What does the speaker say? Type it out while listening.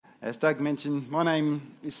As Doug mentioned, my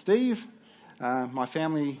name is Steve. My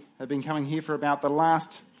family have been coming here for about the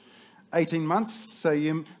last 18 months, so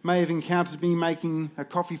you may have encountered me making a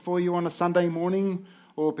coffee for you on a Sunday morning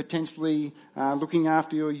or potentially looking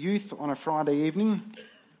after your youth on a Friday evening.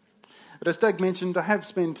 But as Doug mentioned, I have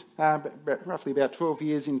spent roughly about 12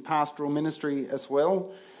 years in pastoral ministry as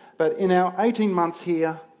well. But in our 18 months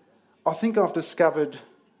here, I think I've discovered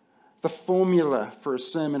the formula for a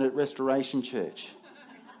sermon at Restoration Church.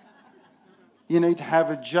 You need to have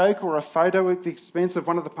a joke or a photo at the expense of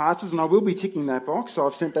one of the pastors, and I will be ticking that box, so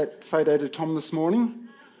I've sent that photo to Tom this morning.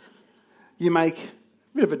 You make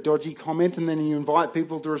a bit of a dodgy comment, and then you invite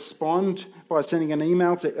people to respond by sending an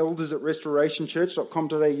email to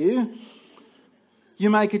elders@restorationchurch.com.au. You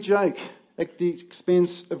make a joke at the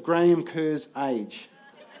expense of Graham Kerr's age.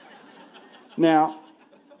 Now,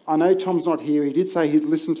 I know Tom's not here. He did say he'd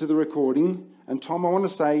listen to the recording. And Tom, I want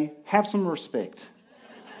to say, have some respect.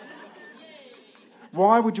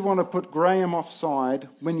 Why would you want to put Graham offside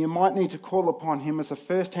when you might need to call upon him as a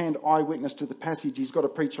first-hand eyewitness to the passage he's got to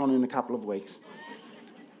preach on in a couple of weeks?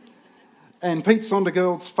 And Pete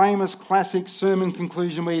Sondergaard's famous classic sermon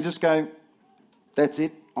conclusion where you just go, that's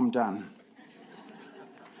it, I'm done.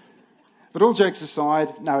 But all jokes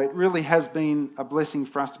aside, no, it really has been a blessing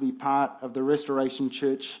for us to be part of the Restoration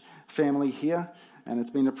Church family here, and it's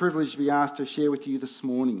been a privilege to be asked to share with you this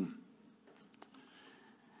morning.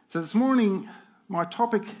 So this morning, my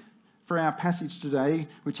topic for our passage today,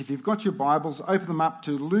 which if you've got your Bibles, open them up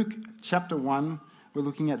to Luke chapter 1. We're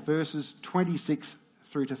looking at verses 26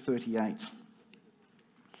 through to 38.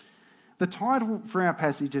 The title for our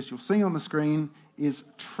passage, as you'll see on the screen, is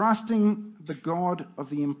Trusting the God of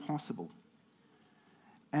the Impossible.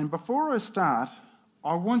 And before I start,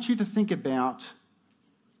 I want you to think about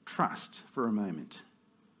trust for a moment.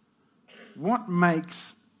 What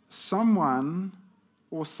makes someone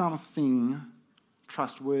or something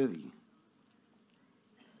trustworthy?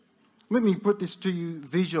 Let me put this to you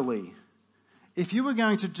visually. If you were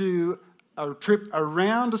going to do a trip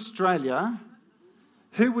around Australia,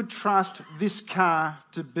 who would trust this car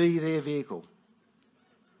to be their vehicle?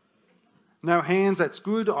 No hands, that's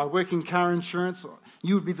good. I work in car insurance.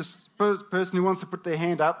 You would be the person who wants to put their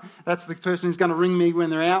hand up. That's the person who's going to ring me when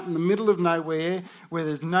they're out in the middle of nowhere where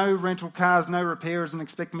there's no rental cars, no repairers, and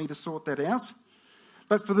expect me to sort that out.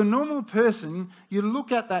 But for the normal person, you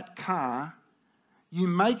look at that car, you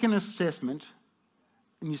make an assessment,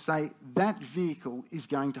 and you say, that vehicle is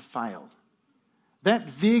going to fail. That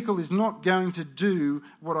vehicle is not going to do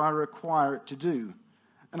what I require it to do.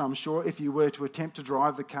 And I'm sure if you were to attempt to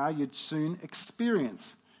drive the car, you'd soon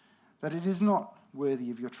experience that it is not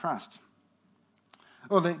worthy of your trust.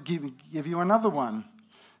 Or let me give you another one.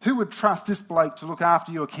 Who would trust this bloke to look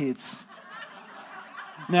after your kids?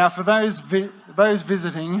 Now, for those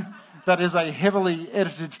visiting, that is a heavily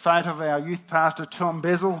edited photo of our youth pastor, Tom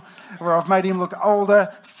Bezel, where I've made him look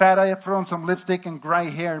older, fatter, put on some lipstick and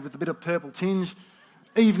grey hair with a bit of purple tinge.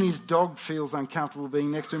 Even his dog feels uncomfortable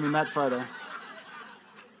being next to him in that photo.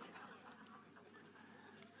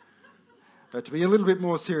 But to be a little bit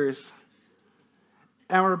more serious,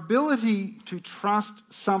 our ability to trust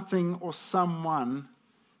something or someone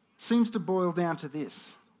seems to boil down to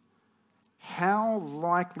this: how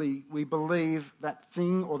likely we believe that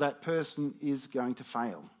thing or that person is going to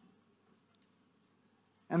fail.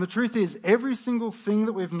 And the truth is, every single thing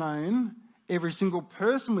that we've known, every single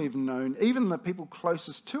person we've known, even the people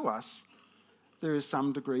closest to us, there is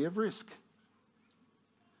some degree of risk.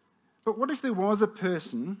 But what if there was a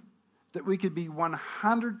person that we could be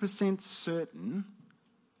 100% certain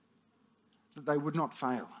that they would not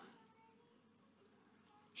fail?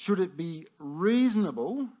 Should it be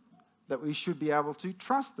reasonable that we should be able to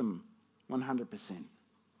trust them 100%?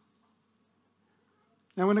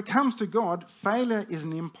 Now, when it comes to God, failure is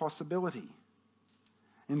an impossibility.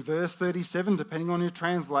 In verse 37, depending on your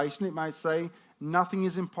translation, it may say, nothing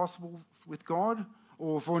is impossible with God,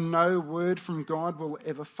 or for no word from God will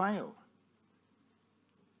ever fail.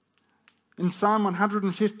 In Psalm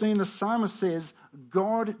 115, the psalmist says,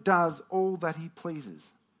 God does all that he pleases.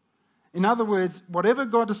 In other words, whatever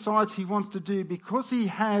God decides he wants to do, because he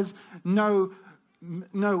has no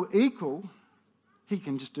equal, he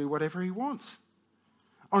can just do whatever he wants.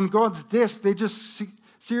 On God's desk, there just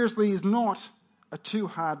seriously is not a too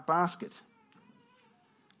hard basket.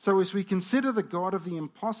 So as we consider the God of the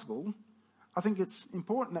impossible, I think it's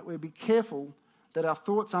important that we be careful that our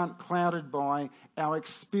thoughts aren't clouded by our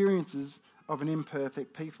experiences of an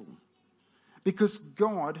imperfect people. Because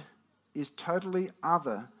God is totally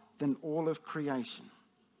other than all of creation.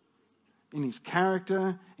 In his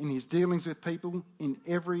character, in his dealings with people, in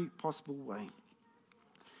every possible way.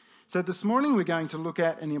 So this morning we're going to look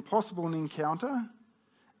at an impossible encounter,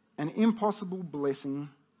 an impossible blessing,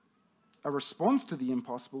 a response to the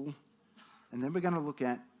impossible, and then we're going to look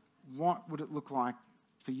at what would it look like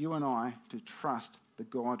for you and I to trust the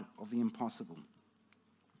God of the impossible.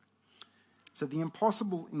 So the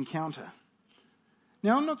impossible encounter.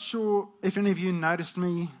 Now, I'm not sure if any of you noticed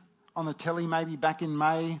me on the telly maybe back in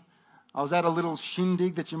May. I was at a little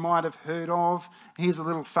shindig that you might have heard of. Here's a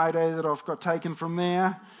little photo that I've got taken from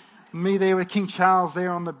there. Me there with King Charles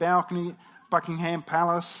there on the balcony, Buckingham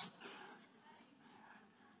Palace.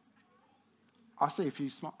 I see a few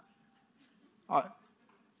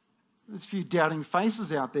there's a few doubting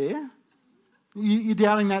faces out there. You're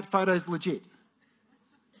doubting that photo's legit?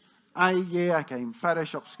 Yeah, okay.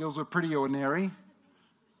 Photoshop skills were pretty ordinary.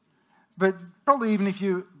 But probably even if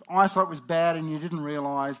your eyesight was bad and you didn't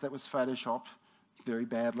realise that was photoshopped very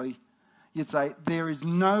badly, you'd say, there is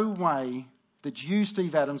no way that you,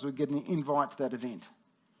 Steve Adams, would get an invite to that event.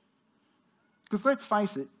 Because let's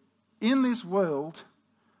face it, in this world,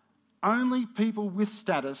 only people with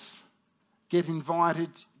status get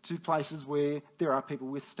invited to places where there are people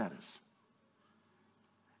with status.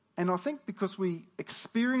 And I think because we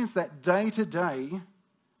experience that day to day,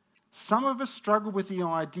 some of us struggle with the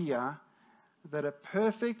idea that a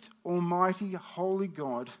perfect, almighty, holy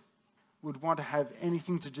God would want to have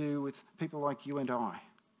anything to do with people like you and I.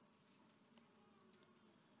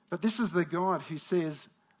 But this is the God who says,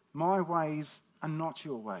 my ways are not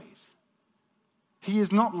your ways. He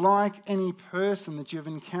is not like any person that you've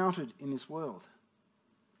encountered in this world.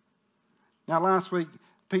 Now, last week,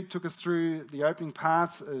 Pete took us through the opening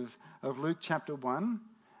parts of Luke chapter 1,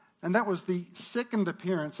 and that was the second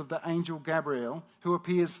appearance of the angel Gabriel, who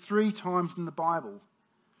appears 3 times in the Bible.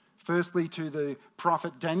 Firstly, to the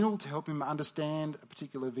prophet Daniel to help him understand a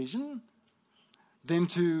particular vision. Then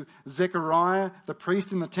to Zechariah, the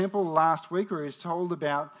priest in the temple last week, where he's told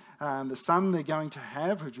about the son they're going to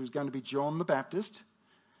have, which was going to be John the Baptist.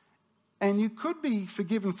 And you could be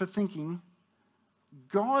forgiven for thinking,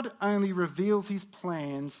 God only reveals his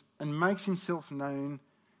plans and makes himself known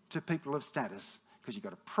to people of status. Because you've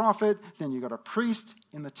got a prophet, then you've got a priest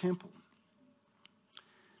in the temple.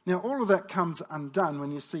 Now, all of that comes undone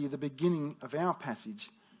when you see the beginning of our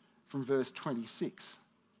passage from verse 26.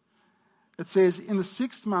 It says, in the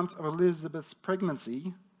 6th month of Elizabeth's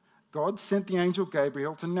pregnancy, God sent the angel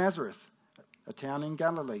Gabriel to Nazareth, a town in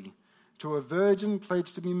Galilee, to a virgin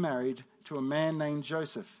pledged to be married to a man named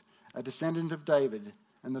Joseph, a descendant of David,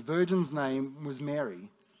 and the virgin's name was Mary.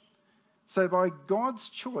 So by God's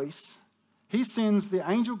choice, he sends the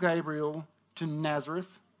angel Gabriel to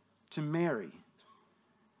Nazareth, to Mary.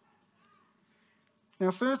 Now,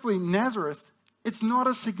 firstly, Nazareth, it's not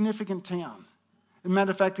a significant town. As a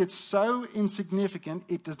matter of fact, it's so insignificant,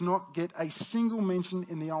 it does not get a single mention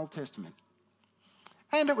in the Old Testament.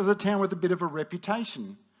 And it was a town with a bit of a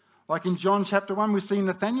reputation. Like in John chapter 1, we see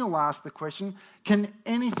Nathanael ask the question, can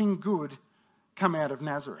anything good come out of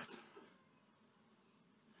Nazareth?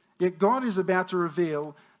 Yet God is about to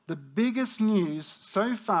reveal the biggest news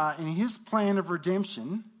so far in his plan of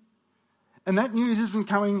redemption, and that news isn't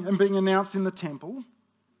coming and being announced in the temple.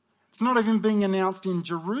 It's not even being announced in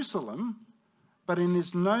Jerusalem, but in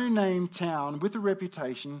this no-name town with a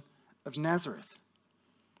reputation of Nazareth.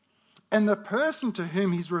 And the person to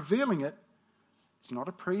whom he's revealing it, it's not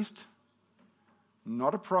a priest,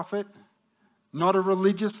 not a prophet, not a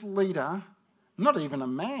religious leader, not even a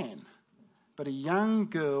man, but a young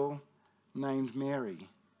girl named Mary,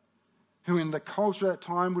 who in the culture at that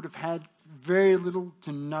time would have had very little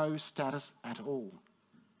to no status at all.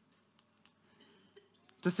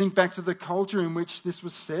 To think back to the culture in which this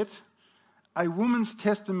was set, a woman's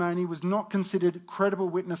testimony was not considered credible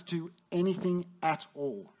witness to anything at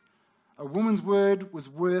all. A woman's word was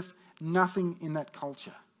worth nothing in that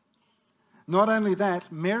culture. Not only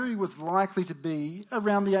that, Mary was likely to be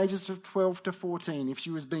around the ages of 12 to 14 if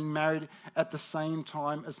she was being married at the same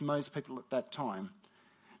time as most people at that time.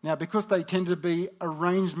 Now, because they tend to be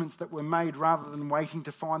arrangements that were made rather than waiting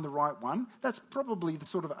to find the right one, that's probably the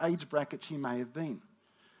sort of age bracket she may have been.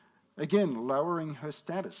 Again, lowering her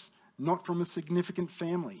status, not from a significant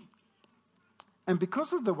family. And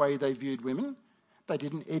because of the way they viewed women, they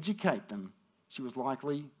didn't educate them. She was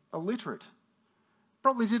likely illiterate.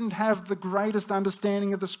 Probably didn't have the greatest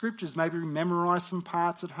understanding of the scriptures, maybe memorised some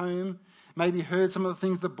parts at home, maybe heard some of the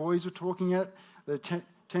things the boys were talking at the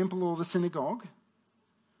temple or the synagogue.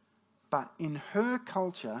 But in her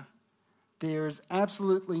culture, there is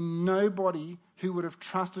absolutely nobody who would have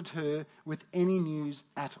trusted her with any news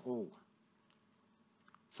at all.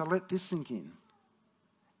 So let this sink in.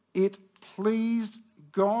 It pleased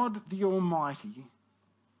God the Almighty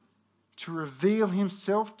to reveal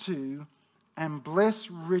himself to and bless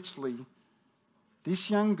richly this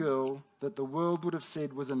young girl that the world would have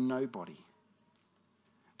said was a nobody.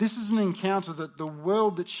 This is an encounter that the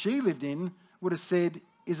world that she lived in would have said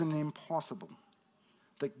is an impossible,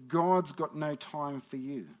 that God's got no time for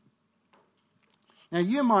you. Now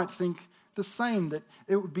you might think the same, that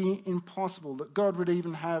it would be impossible, that God would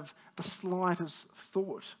even have the slightest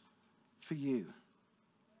thought for you.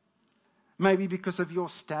 Maybe because of your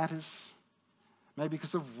status, maybe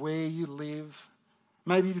because of where you live,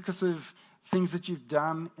 maybe because of things that you've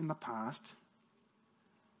done in the past.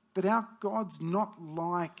 But our God's not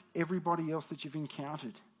like everybody else that you've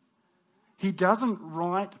encountered. He doesn't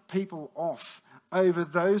write people off over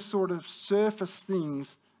those sort of surface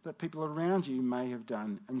things that people around you may have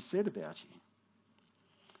done and said about you.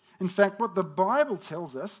 In fact, what the Bible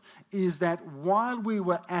tells us is that while we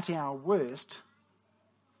were at our worst,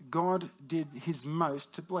 God did his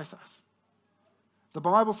most to bless us. The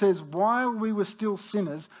Bible says while we were still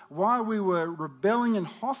sinners, while we were rebelling and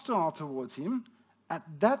hostile towards him, at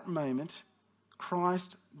that moment,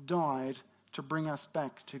 Christ died to bring us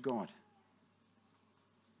back to God.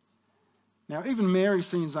 Now, even Mary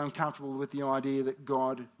seems uncomfortable with the idea that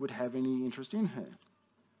God would have any interest in her.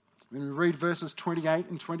 When we read verses 28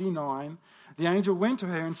 and 29, the angel went to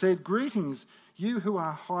her and said, "Greetings, you who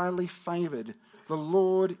are highly favoured. The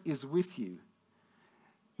Lord is with you."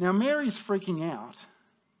 Now, Mary's freaking out.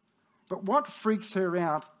 But what freaks her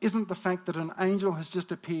out isn't the fact that an angel has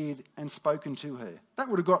just appeared and spoken to her. That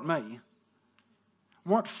would have got me.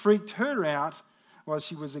 What freaked her out was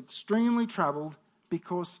she was extremely troubled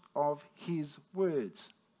because of his words,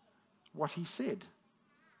 what he said.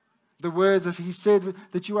 The words of he said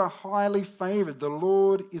that you are highly favoured, the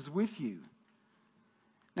Lord is with you.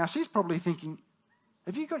 Now she's probably thinking,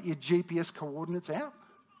 have you got your GPS coordinates out?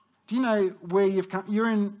 Do you know where you've come? You're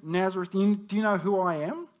in Nazareth, do you know who I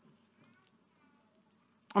am?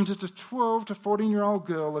 I'm just a 12 to 14-year-old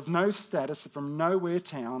girl of no status from nowhere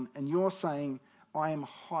town, and you're saying I am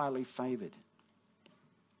highly favoured.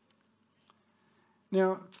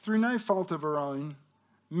 Now, through no fault of her own,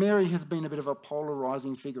 Mary has been a bit of a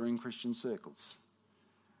polarising figure in Christian circles.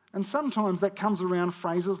 And sometimes that comes around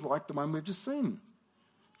phrases like the one we've just seen,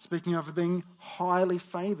 speaking of being highly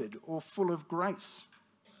favoured or full of grace.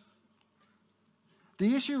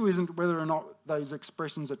 The issue isn't whether or not those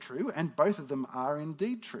expressions are true, and both of them are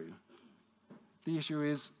indeed true. The issue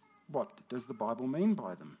is, what does the Bible mean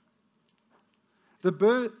by them?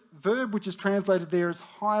 The verb which is translated there as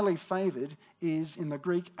highly favoured is, in the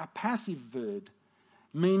Greek, a passive verb,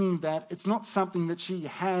 meaning that it's not something that she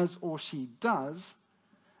has or she does,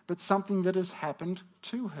 but something that has happened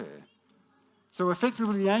to her. So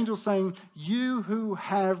effectively the angel's saying, you who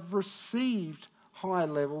have received high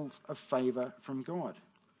levels of favour from God.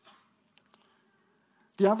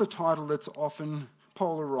 The other title that's often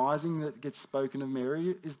polarising that gets spoken of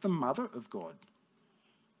Mary is the Mother of God.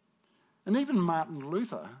 And even Martin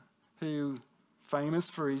Luther, who famous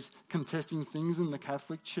for his contesting things in the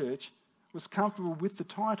Catholic Church, was comfortable with the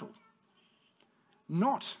title.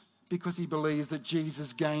 Not because he believes that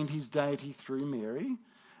Jesus gained his deity through Mary,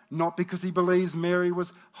 not because he believes Mary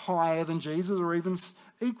was higher than Jesus or even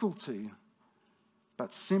equal to,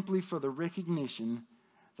 but simply for the recognition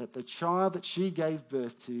that the child that she gave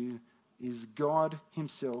birth to is God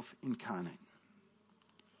himself incarnate.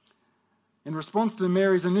 In response to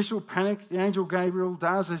Mary's initial panic, the angel Gabriel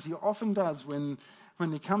does as he often does when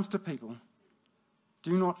he comes to people,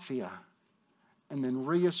 do not fear, and then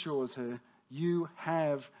reassures her, you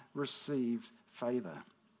have received favour.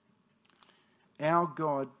 Our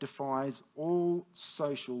God defies all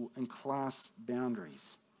social and class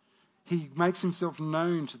boundaries. He makes himself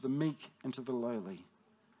known to the meek and to the lowly.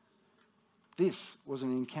 This was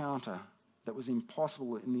an encounter that was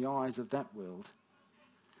impossible in the eyes of that world.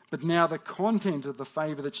 But now the content of the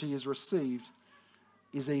favour that she has received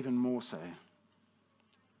is even more so.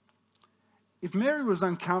 If Mary was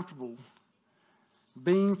uncomfortable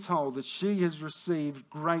being told that she has received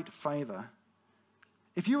great favour,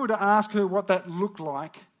 if you were to ask her what that looked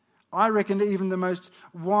like, I reckon even the most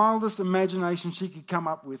wildest imagination she could come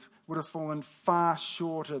up with would have fallen far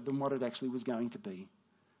shorter than what it actually was going to be.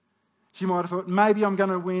 She might have thought, maybe I'm going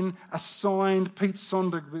to win a signed Pete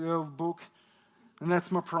Sondergaard book, and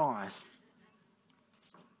that's my prize.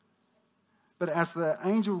 But as the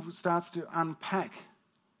angel starts to unpack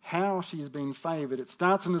how she has been favoured, it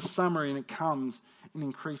starts in a summary and it comes in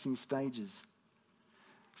increasing stages.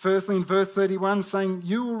 Firstly, in verse 31, saying,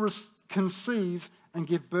 you will conceive and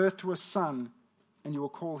give birth to a son, and you will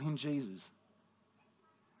call him Jesus.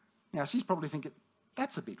 Now, she's probably thinking,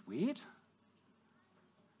 that's a bit weird.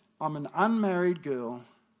 I'm an unmarried girl,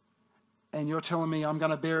 and you're telling me I'm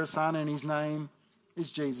going to bear a son and his name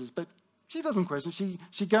is Jesus. But she doesn't question.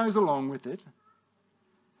 She goes along with it.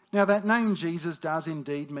 Now, that name Jesus does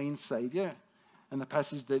indeed mean Saviour. And the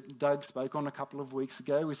passage that Doug spoke on a couple of weeks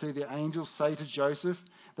ago, we see the angel say to Joseph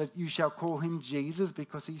that you shall call him Jesus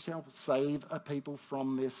because he shall save a people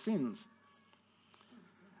from their sins.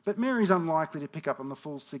 But Mary's unlikely to pick up on the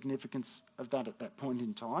full significance of that at that point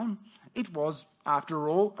in time. It was, after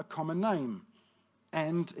all, a common name.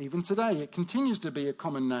 And even today, it continues to be a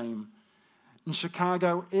common name. In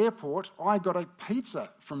Chicago airport, I got a pizza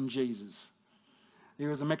from Jesus. He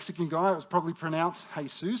was a Mexican guy. It was probably pronounced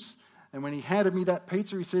Jesus. And when he handed me that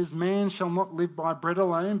pizza, he says, man shall not live by bread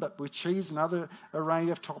alone, but with cheese and other array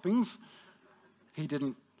of toppings. He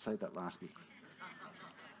didn't say that last bit.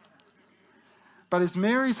 But as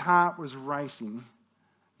Mary's heart was racing,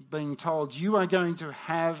 being told, you are going to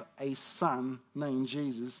have a son named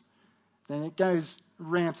Jesus, then it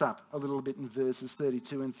ramps up a little bit in verses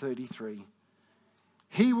 32 and 33.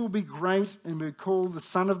 He will be great and be called the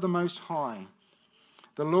Son of the Most High.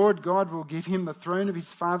 The Lord God will give him the throne of his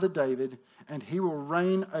father David, and he will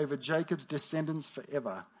reign over Jacob's descendants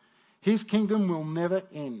forever. His kingdom will never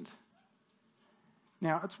end.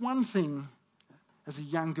 Now, it's one thing as a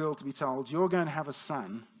young girl to be told you're going to have a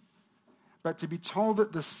son, but to be told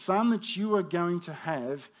that the son that you are going to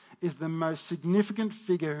have is the most significant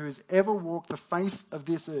figure who has ever walked the face of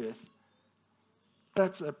this earth,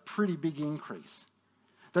 that's a pretty big increase.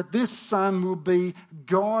 That this son will be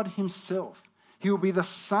God himself. He will be the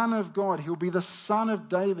Son of God. He will be the Son of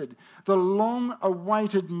David, the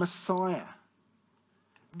long-awaited Messiah.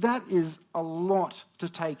 That is a lot to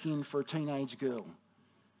take in for a teenage girl.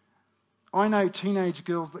 I know teenage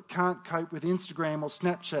girls that can't cope with Instagram or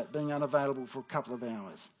Snapchat being unavailable for a couple of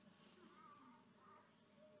hours.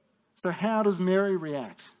 So how does Mary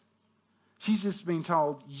react? She's just been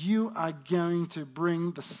told, you are going to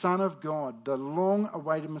bring the Son of God, the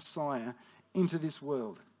long-awaited Messiah, into this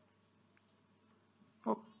world.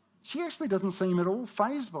 Well, she actually doesn't seem at all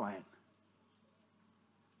fazed by it.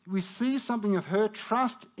 We see something of her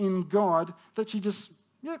trust in God that she just,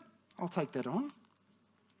 yep, I'll take that on.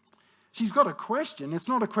 She's got a question. It's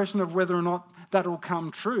not a question of whether or not that will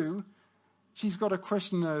come true. She's got a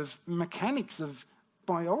question of mechanics, of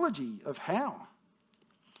biology, of how.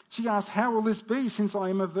 She asks, how will this be since I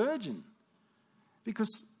am a virgin?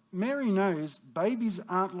 Because Mary knows babies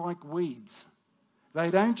aren't like weeds.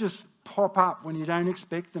 They don't just pop up when you don't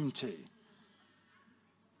expect them to.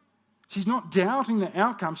 She's not doubting the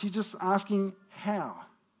outcome. She's just asking how.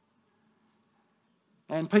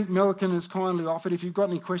 And Pete Milliken has kindly offered, if you've got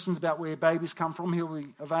any questions about where babies come from, he'll be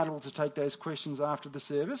available to take those questions after the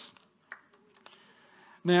service.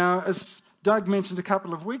 Now, as Doug mentioned a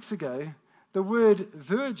couple of weeks ago, the word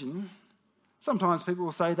virgin, sometimes people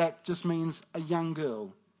will say that just means a young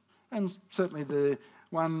girl. And certainly the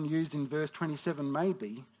one used in verse 27 may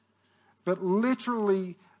be. But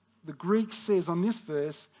literally, the Greek says on this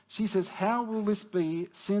verse, she says, how will this be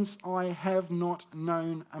since I have not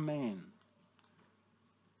known a man?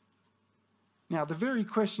 Now, the very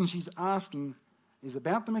question she's asking is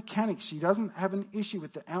about the mechanics. She doesn't have an issue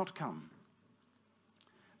with the outcome.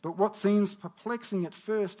 But what seems perplexing at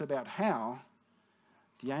first about how,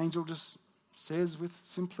 the angel just says with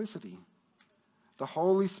simplicity, the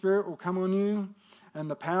Holy Spirit will come on you, and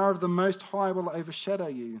the power of the Most High will overshadow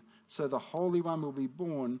you. So the Holy One will be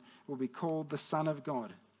born, will be called the Son of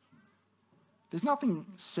God. There's nothing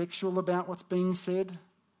sexual about what's being said.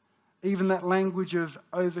 Even that language of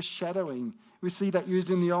overshadowing, we see that used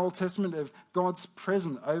in the Old Testament of God's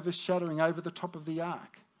presence overshadowing over the top of the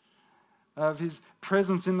ark, of his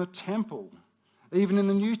presence in the temple, even in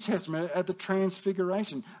the New Testament at the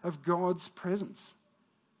transfiguration of God's presence.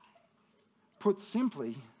 Put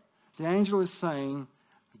simply, the angel is saying,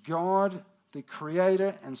 God, the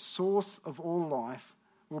creator and source of all life,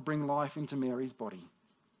 will bring life into Mary's body.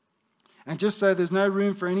 And just so there's no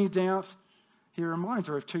room for any doubt, he reminds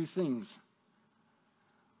her of two things.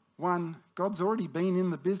 One, God's already been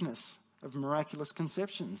in the business of miraculous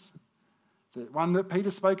conceptions. The one that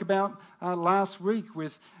Peter spoke about last week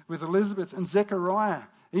with Elizabeth and Zechariah.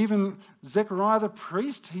 Even Zechariah the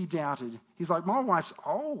priest, he doubted. He's like, my wife's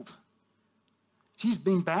old. She's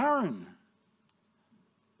been barren.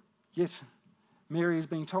 Yet Mary is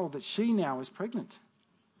being told that she now is pregnant.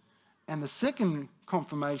 And the second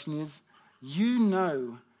confirmation is, you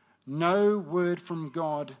know, no word from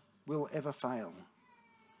God will ever fail.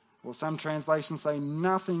 Or some translations say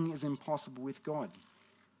nothing is impossible with God.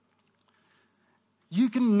 You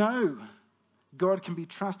can know God can be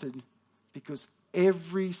trusted because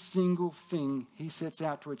every single thing he sets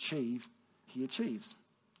out to achieve, he achieves.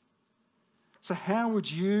 So how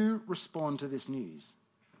would you respond to this news?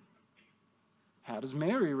 How does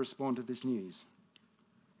Mary respond to this news?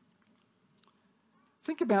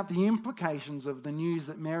 Think about the implications of the news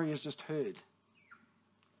that Mary has just heard.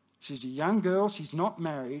 She's a young girl, she's not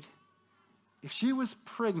married. If she was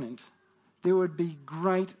pregnant, there would be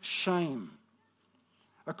great shame.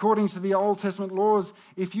 According to the Old Testament laws,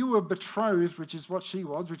 if you were betrothed, which is what she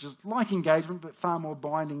was, which is like engagement but far more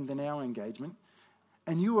binding than our engagement,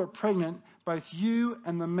 and you were pregnant, both you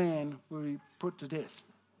and the man would be put to death.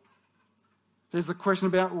 There's the question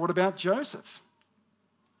about, what about Joseph?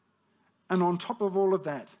 And on top of all of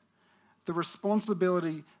that, the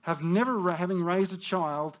responsibility of having raised a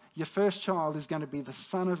child, your first child is going to be the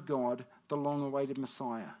Son of God, the long-awaited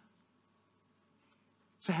Messiah.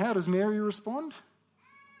 So how does Mary respond?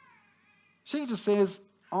 She just says,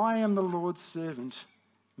 I am the Lord's servant.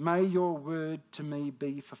 May your word to me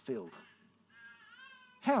be fulfilled.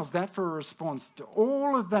 How's that for a response to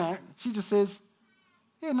all of that? She just says,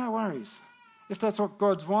 yeah, no worries. If that's what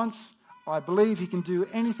God wants, I believe he can do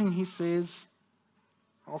anything he says.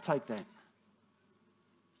 I'll take that.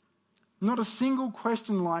 Not a single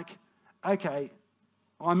question like, okay,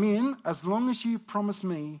 I'm in as long as you promise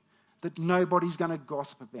me that nobody's going to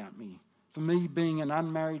gossip about me for me being an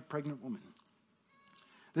unmarried pregnant woman.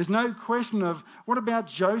 There's no question of, what about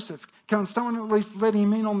Joseph? Can someone at least let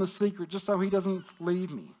him in on the secret just so he doesn't leave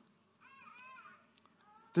me?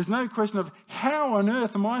 There's no question of, how on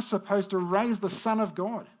earth am I supposed to raise the Son of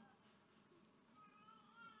God?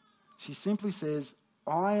 She simply says,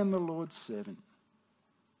 I am the Lord's servant.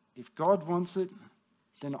 If God wants it,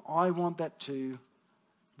 then I want that too,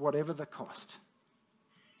 whatever the cost.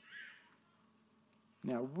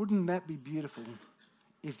 Now, wouldn't that be beautiful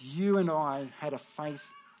if you and I had a faith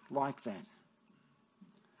like that?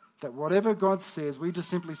 That whatever God says, we just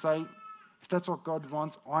simply say, if that's what God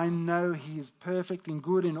wants, I know he is perfect and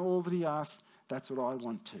good in all that he asks, that's what I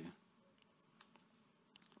want too.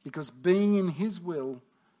 Because being in his will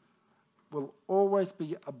always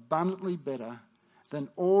be abundantly better than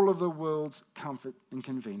all of the world's comfort and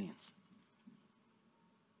convenience.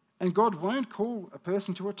 And God won't call a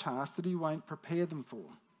person to a task that he won't prepare them for.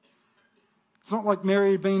 It's not like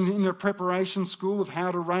Mary had been in a preparation school of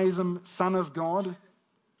how to raise a son of God.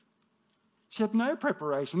 She had no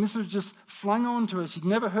preparation. This was just flung on to her. She'd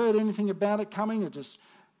never heard anything about it coming. It just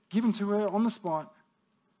given to her on the spot.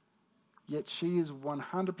 Yet she is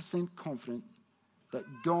 100% confident that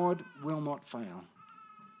God will not fail.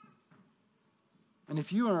 And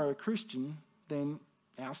if you are a Christian, then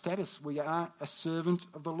our status, we are a servant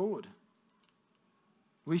of the Lord.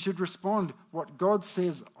 We should respond, what God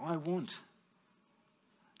says, I want.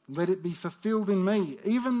 Let it be fulfilled in me,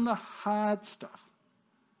 even the hard stuff.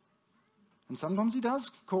 And sometimes he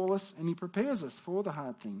does call us and he prepares us for the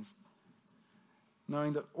hard things,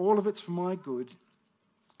 knowing that all of it's for my good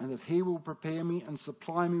and that he will prepare me and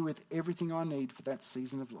supply me with everything I need for that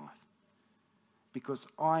season of life. Because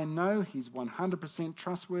I know he's 100%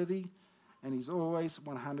 trustworthy and he's always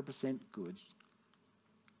 100% good.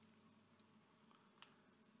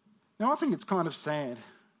 Now, I think it's kind of sad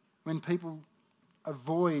when people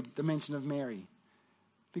avoid the mention of Mary.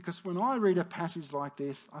 Because when I read a passage like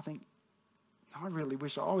this, I think, I really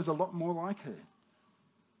wish I was a lot more like her.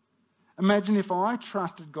 Imagine if I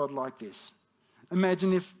trusted God like this.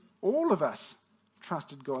 Imagine if all of us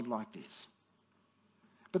trusted God like this.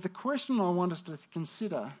 But the question I want us to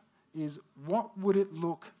consider is, what would it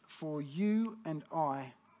look for you and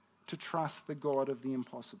I to trust the God of the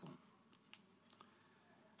impossible?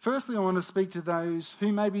 Firstly, I want to speak to those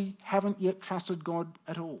who maybe haven't yet trusted God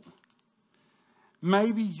at all.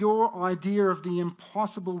 Maybe your idea of the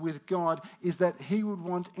impossible with God is that he would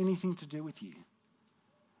want anything to do with you.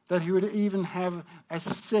 That he would even have a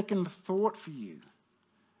second thought for you.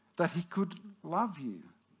 That he could love you.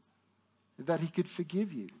 That he could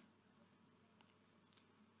forgive you.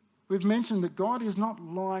 We've mentioned that God is not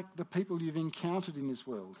like the people you've encountered in this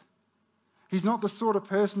world. He's not the sort of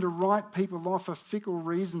person to write people off for fickle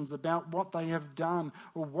reasons about what they have done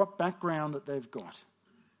or what background that they've got.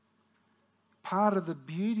 Part of the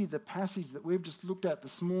beauty of the passage that we've just looked at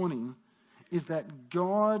this morning is that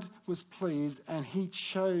God was pleased and he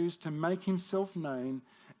chose to make himself known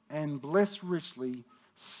and bless richly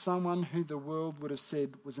someone who the world would have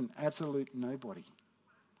said was an absolute nobody.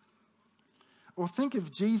 Or think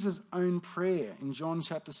of Jesus' own prayer in John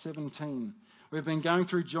chapter 17. We've been going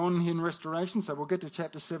through John in Restoration, so we'll get to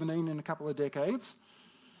chapter 17 in a couple of decades.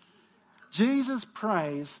 Jesus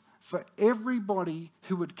prays for everybody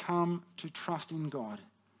who would come to trust in God.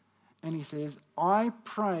 And he says, I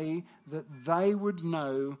pray that they would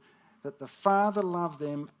know that the Father loves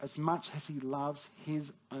them as much as he loves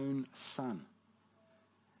his own Son.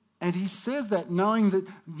 And he says that knowing that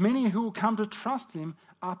many who will come to trust him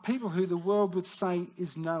are people who the world would say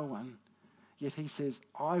is no one. Yet he says,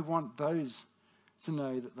 I want those to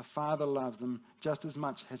know that the Father loves them just as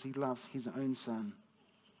much as he loves his own Son.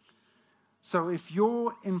 So if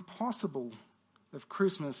your impossible of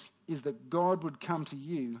Christmas is that God would come to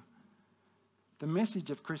you, the message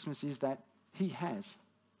of Christmas is that he has.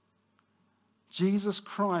 Jesus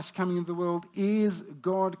Christ coming into the world is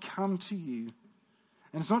God come to you.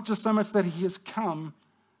 And it's not just so much that he has come,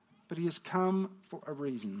 but he has come for a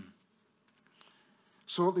reason.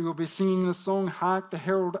 Shortly we'll be singing the song, Hark the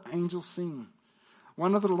Herald Angels Sing.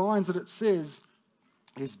 One of the lines that it says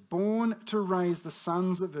is, born to raise the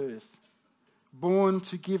sons of earth, born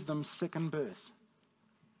to give them second birth.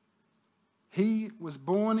 He was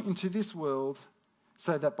born into this world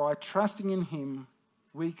so that by trusting in him,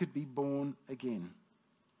 we could be born again.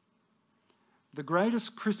 The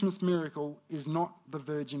greatest Christmas miracle is not the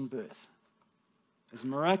virgin birth. As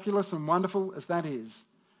miraculous and wonderful as that is,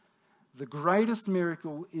 the greatest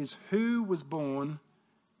miracle is who was born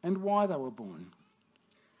and why they were born.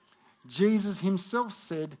 Jesus himself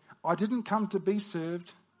said, I didn't come to be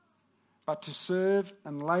served, but to serve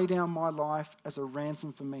and lay down my life as a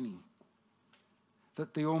ransom for many.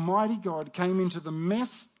 That the Almighty God came into the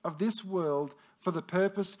mess of this world for the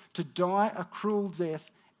purpose to die a cruel death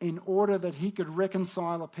in order that he could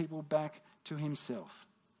reconcile a people back to himself.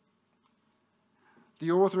 The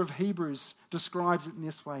author of Hebrews describes it in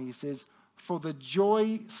this way. He says, for the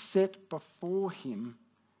joy set before him,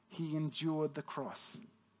 he endured the cross.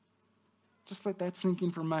 Just let that sink in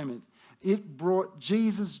for a moment. It brought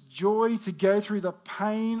Jesus joy to go through the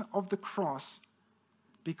pain of the cross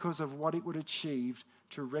because of what it would achieve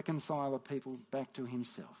to reconcile a people back to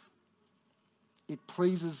himself. It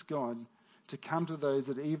pleases God to come to those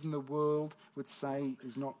that even the world would say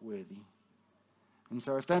is not worthy. And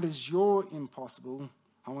so if that is your impossible,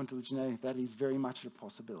 I want to let you know that is very much a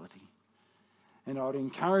possibility. And I would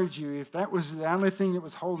encourage you, if that was the only thing that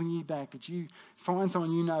was holding you back, that you find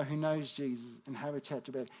someone you know who knows Jesus and have a chat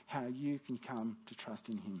about how you can come to trust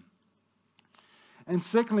in him. And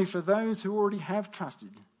secondly, for those who already have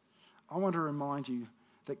trusted, I want to remind you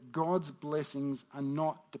that God's blessings are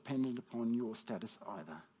not dependent upon your status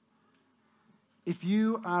either. If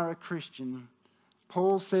you are a Christian,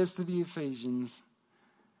 Paul says to the Ephesians,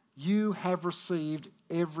 you have received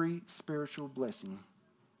every spiritual blessing.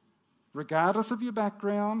 Regardless of your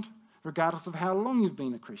background, regardless of how long you've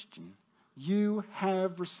been a Christian, you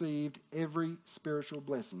have received every spiritual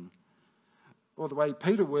blessing. Or the way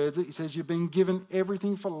Peter words it, he says you've been given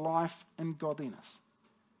everything for life and godliness.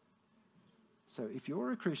 So if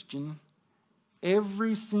you're a Christian,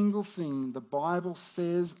 every single thing the Bible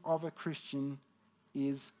says of a Christian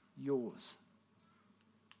is yours.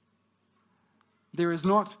 There is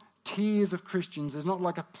not tiers of Christians. There's not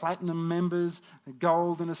like a platinum members, a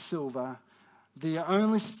gold and a silver. The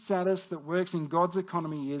only status that works in God's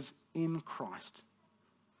economy is in Christ.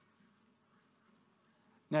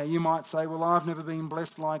 Now you might say, well, I've never been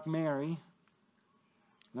blessed like Mary.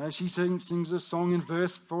 No, she sings a song in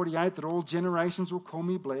verse 48 that all generations will call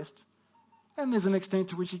me blessed. And there's an extent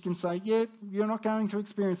to which you can say, yeah, you're not going to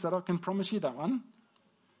experience that. I can promise you that one.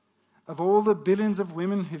 Of all the billions of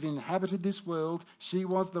women who've inhabited this world, she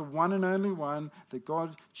was the one and only one that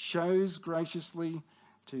God chose graciously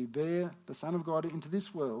to bear the Son of God into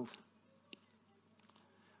this world.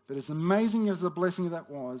 But as amazing as the blessing of that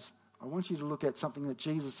was, I want you to look at something that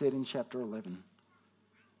Jesus said in chapter 11.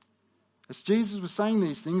 As Jesus was saying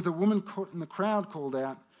these things, the woman in the crowd called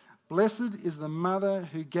out, "Blessed is the mother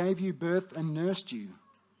who gave you birth and nursed you."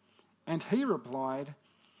 And he replied,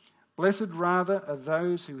 "Blessed rather are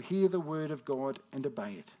those who hear the word of God and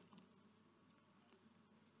obey it."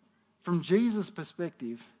 From Jesus'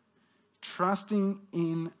 perspective, trusting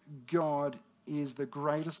in God is the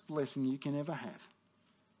greatest blessing you can ever have.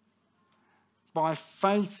 By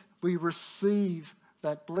faith, we receive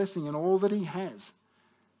that blessing and all that he has.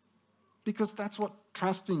 Because that's what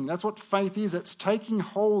trusting, that's what faith is. It's taking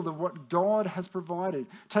hold of what God has provided,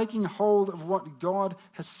 taking hold of what God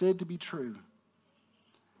has said to be true.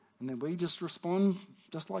 And then we just respond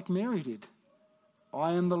just like Mary did.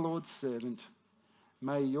 I am the Lord's servant.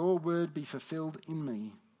 May your word be fulfilled in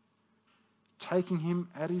me. Taking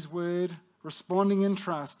him at his word, responding in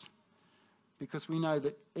trust, because we know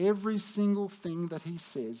that every single thing that he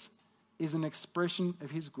says is an expression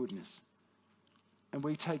of his goodness. And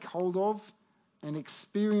we take hold of and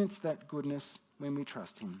experience that goodness when we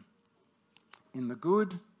trust him. In the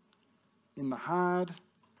good in the hard,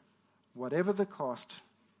 whatever the cost,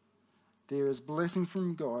 there is blessing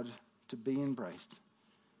from God to be embraced.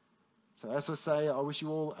 So as I say, I wish you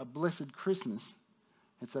all a blessed Christmas.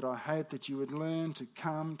 It's that I hope that you would learn to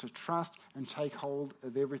come, to trust and take hold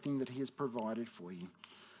of everything that he has provided for you.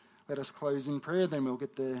 Let us close in prayer, then we'll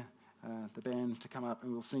get the band to come up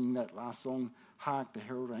and we'll sing that last song, Hark the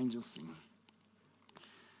Herald Angels Sing.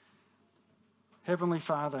 Heavenly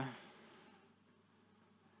Father,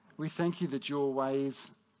 we thank you that your ways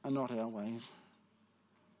are not our ways.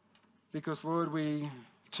 Because, Lord, we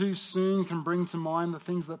too soon can bring to mind the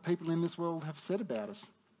things that people in this world have said about us.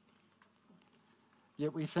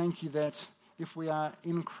 Yet we thank you that if we are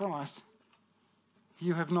in Christ,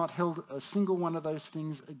 you have not held a single one of those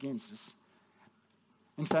things against us.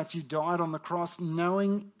 In fact, you died on the cross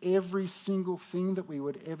knowing every single thing that we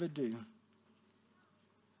would ever do.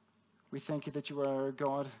 We thank you that you are a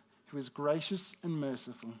God who is gracious and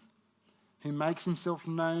merciful, who makes himself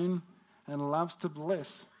known and loves to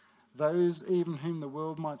bless those even whom the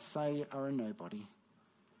world might say are a nobody.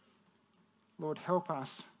 Lord, help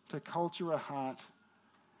us to culture a heart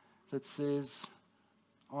that says,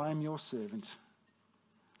 I am your servant.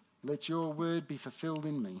 Let your word be fulfilled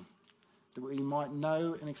in me, that we might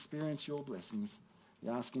know and experience your blessings. We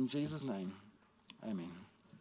ask in Jesus' name. Amen.